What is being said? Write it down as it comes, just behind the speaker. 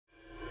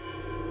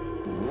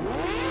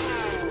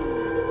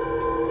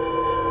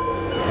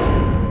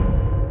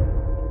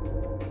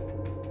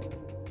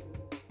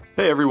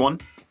Hey everyone,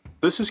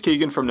 this is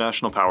Keegan from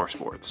National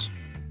Powersports.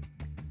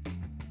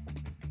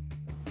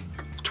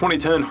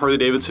 2010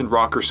 Harley-Davidson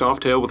ROCKER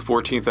SOFTAIL with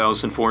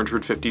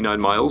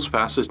 14,459 miles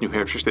passes New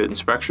Hampshire State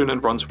inspection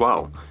and runs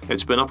well.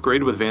 It's been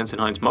upgraded with Vance &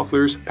 Hines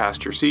mufflers,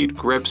 passenger seat,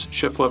 grips,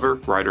 shift lever,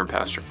 rider and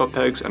passenger foot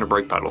pegs, and a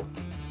brake pedal.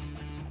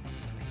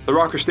 The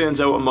ROCKER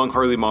stands out among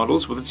Harley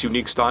models with its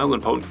unique style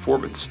and potent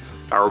performance.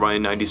 Powered by a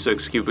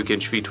 96 cubic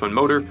inch V-twin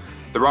motor,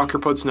 the ROCKER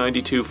puts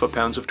 92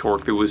 foot-pounds of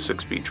torque through a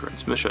 6-speed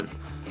transmission.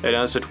 It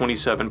has a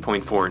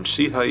 27.4 inch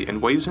seat height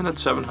and weighs in at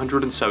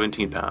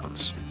 717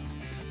 pounds.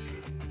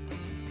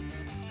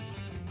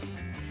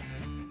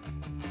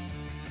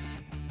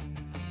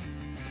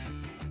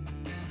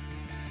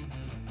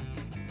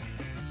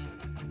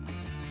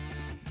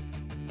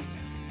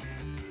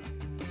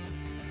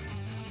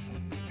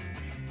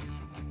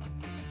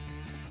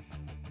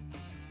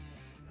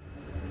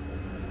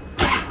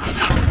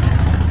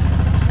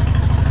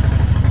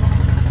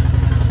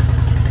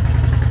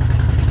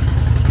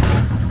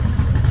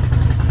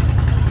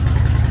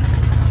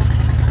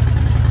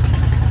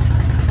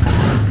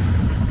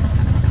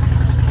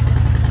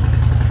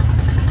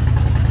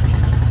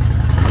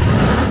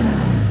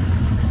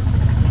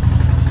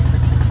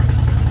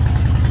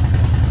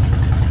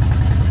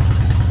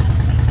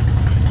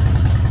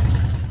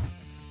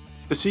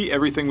 To see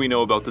everything we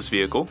know about this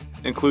vehicle,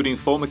 including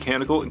full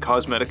mechanical and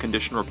cosmetic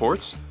condition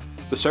reports,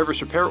 the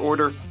service repair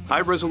order,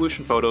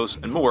 high-resolution photos,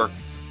 and more,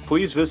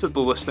 please visit the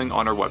listing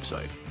on our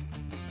website.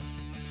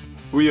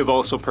 We have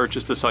also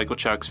purchased the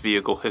CycleCheck's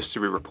Vehicle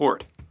History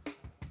Report.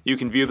 You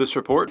can view this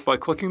report by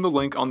clicking the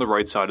link on the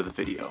right side of the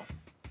video.